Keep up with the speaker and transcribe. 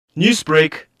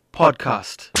Newsbreak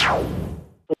podcast.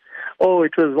 Oh,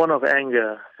 it was one of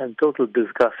anger and total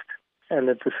disgust. And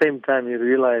at the same time, you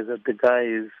realize that the guy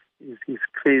is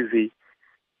crazy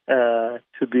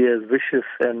to be as vicious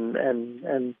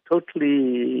and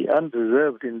totally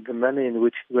undeserved in the manner in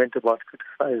which he went about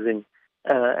criticizing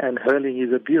and hurling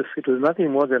his abuse. It was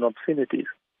nothing more than obscenities.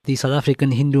 The South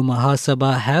African Hindu Maha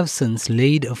Sabha have since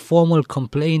laid a formal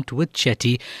complaint with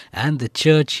Chetty and the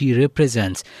church he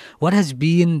represents. What has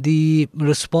been the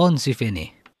response, if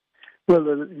any? Well,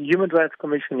 the Human Rights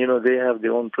Commission, they have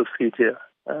their own procedure.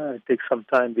 It takes some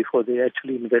time before they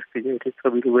actually investigate it,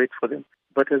 so we'll wait for them.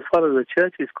 But as far as the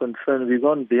church is concerned, we've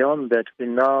gone beyond that. We're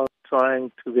now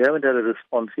we haven't had a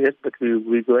response yet, but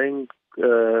we're going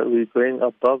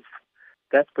above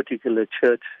that particular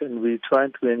church, and we're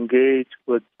trying to engage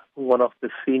with one of the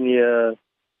senior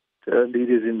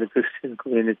leaders in the Christian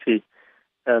community,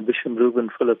 Bishop Reuben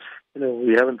Phillips.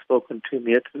 We haven't spoken to him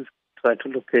yet. We're trying to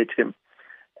locate him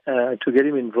to get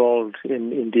him involved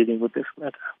in dealing with this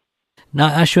matter. Now,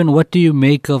 Ashwin, what do you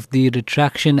make of the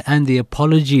retraction and the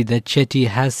apology that Chetty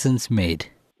has since made?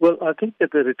 Well, I think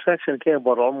that the retraction came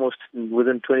about almost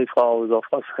within 24 hours of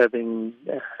us having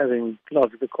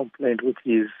lodged the complaint with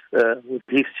his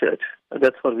church.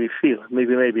 That's what we feel.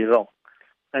 Maybe may be wrong.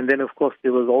 And then, of course,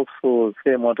 there was also a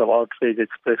fair amount of outrage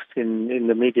expressed in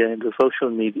the media, in the social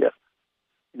media,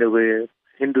 where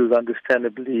Hindus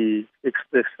understandably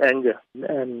expressed anger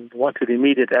and wanted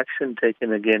immediate action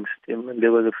taken against him. And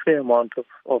there was a fair amount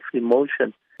of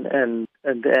emotion. And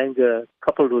the anger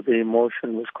coupled with the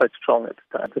emotion was quite strong at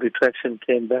the time. The retraction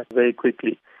came back very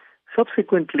quickly.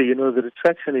 Subsequently, the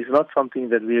retraction is not something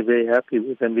that we are very happy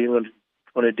with, and we want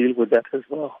to deal with that as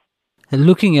well.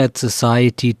 Looking at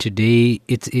society today,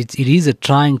 it is a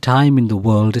trying time in the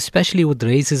world, especially with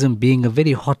racism being a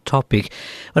very hot topic.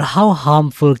 But how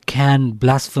harmful can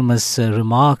blasphemous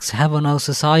remarks have on our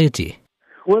society?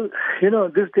 Well,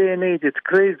 this day and age, it's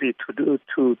crazy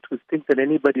to think that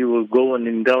anybody will go and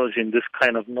indulge in this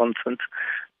kind of nonsense,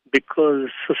 because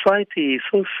society is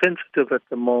so sensitive at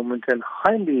the moment and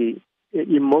highly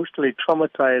emotionally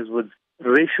traumatized with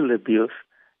racial abuse,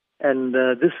 and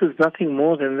this is nothing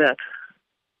more than that.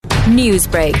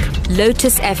 Newsbreak,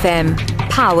 Lotus FM,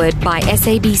 powered by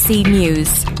SABC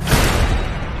News.